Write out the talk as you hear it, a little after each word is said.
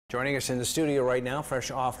Joining us in the studio right now,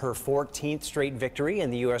 fresh off her 14th straight victory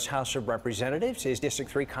in the U.S. House of Representatives, is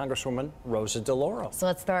District 3 Congresswoman Rosa DeLauro. So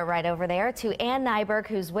let's throw it right over there to Ann Nyberg,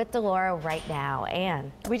 who's with DeLauro right now.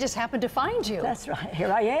 Ann. We just happened to find you. That's right.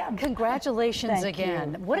 Here I am. Congratulations Thank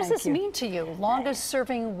again. you. What does Thank this mean to you? Longest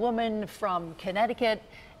serving woman from Connecticut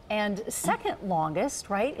and second longest,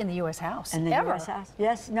 right, in the U.S. House. In the ever. U.S. House.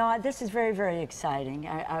 Yes. No, this is very, very exciting.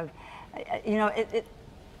 You know,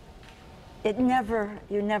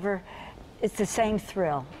 it's the same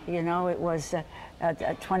thrill. You know, it was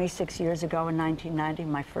 26 years ago in 1990,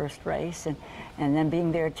 my first race, and then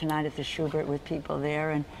being there tonight at the Schubert with people there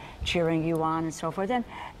and cheering you on and so forth. And,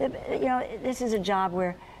 you know, this is a job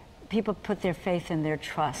where people put their faith and their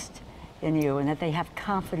trust in you, and that they have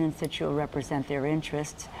confidence that you'll represent their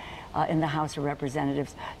interests in the House of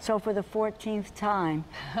Representatives. So for the 14th time,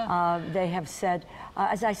 they have said,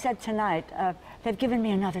 as I said tonight, they've given me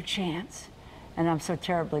another chance, and I'm so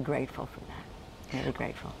terribly grateful for that. Really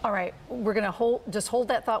grateful. All right, we're going to just hold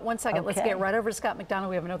that thought 1 second. Okay. Let's get right over to Scott McDonald.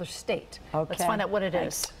 We have another state. Okay. Let's find out what it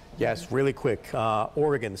is. Yes, really quick.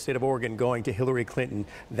 Oregon, the state of Oregon going to Hillary Clinton.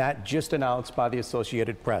 That just announced by the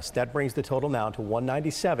Associated Press. That brings the total now to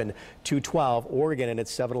 197 to 12. Oregon and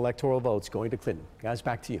its 7 electoral votes going to Clinton. Guys,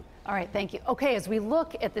 back to you. All right, thank you. Okay, as we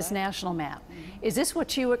look at this national map, is this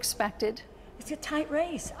what you expected? It's a tight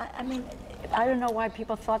race. I mean, I don't know why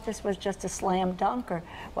people thought this was just a slam dunk or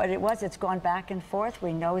what it was. It's gone back and forth.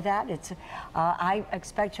 We know that. I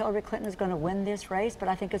expect Hillary Clinton is going to win this race, but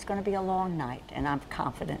I think it's going to be a long night, and I'm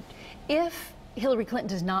confident. If Hillary Clinton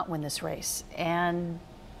does not win this race and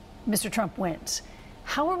Mr. Trump wins,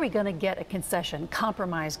 how are we going to get a concession,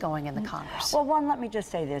 compromise going in the Congress? Well, one, let me just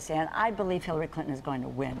say this, Ann. I believe Hillary Clinton is going to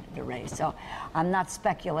win the race, so I'm not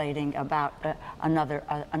speculating about another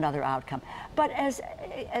outcome. But as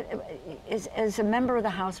a member of the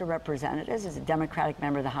House of Representatives, as a Democratic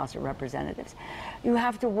member of the House of Representatives, you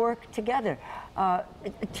have to work together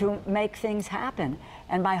to make things happen.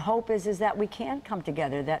 And my hope is that we can come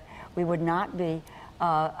together, that we would not be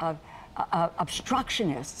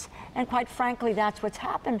obstructionists. And quite frankly, that's what's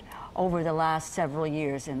happened over the last several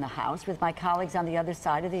years in the House, with my colleagues on the other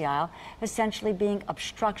side of the aisle essentially being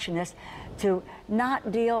obstructionists to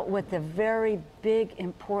not deal with the very big,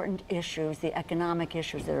 important issues, the economic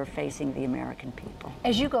issues that are facing the American people.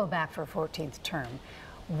 As you go back for a 14th term,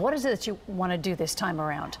 what is it that you want to do this time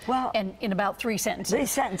around? Well, and in about 3 sentences. 3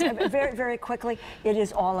 sentences. Very, very quickly, it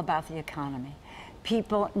is all about the economy.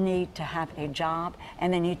 People need to have a job,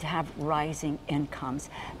 and they need to have rising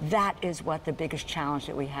incomes. That is what the biggest challenge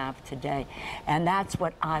that we have today. And that's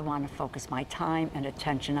what I want to focus my time and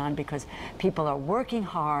attention on, because people are working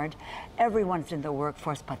hard. Everyone's in the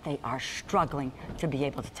workforce, but they are struggling to be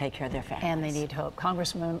able to take care of their families. And they need hope.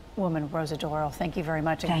 Congresswoman Rosa DeLauro, thank you very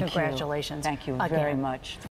much, and congratulations. Thank you again. very much.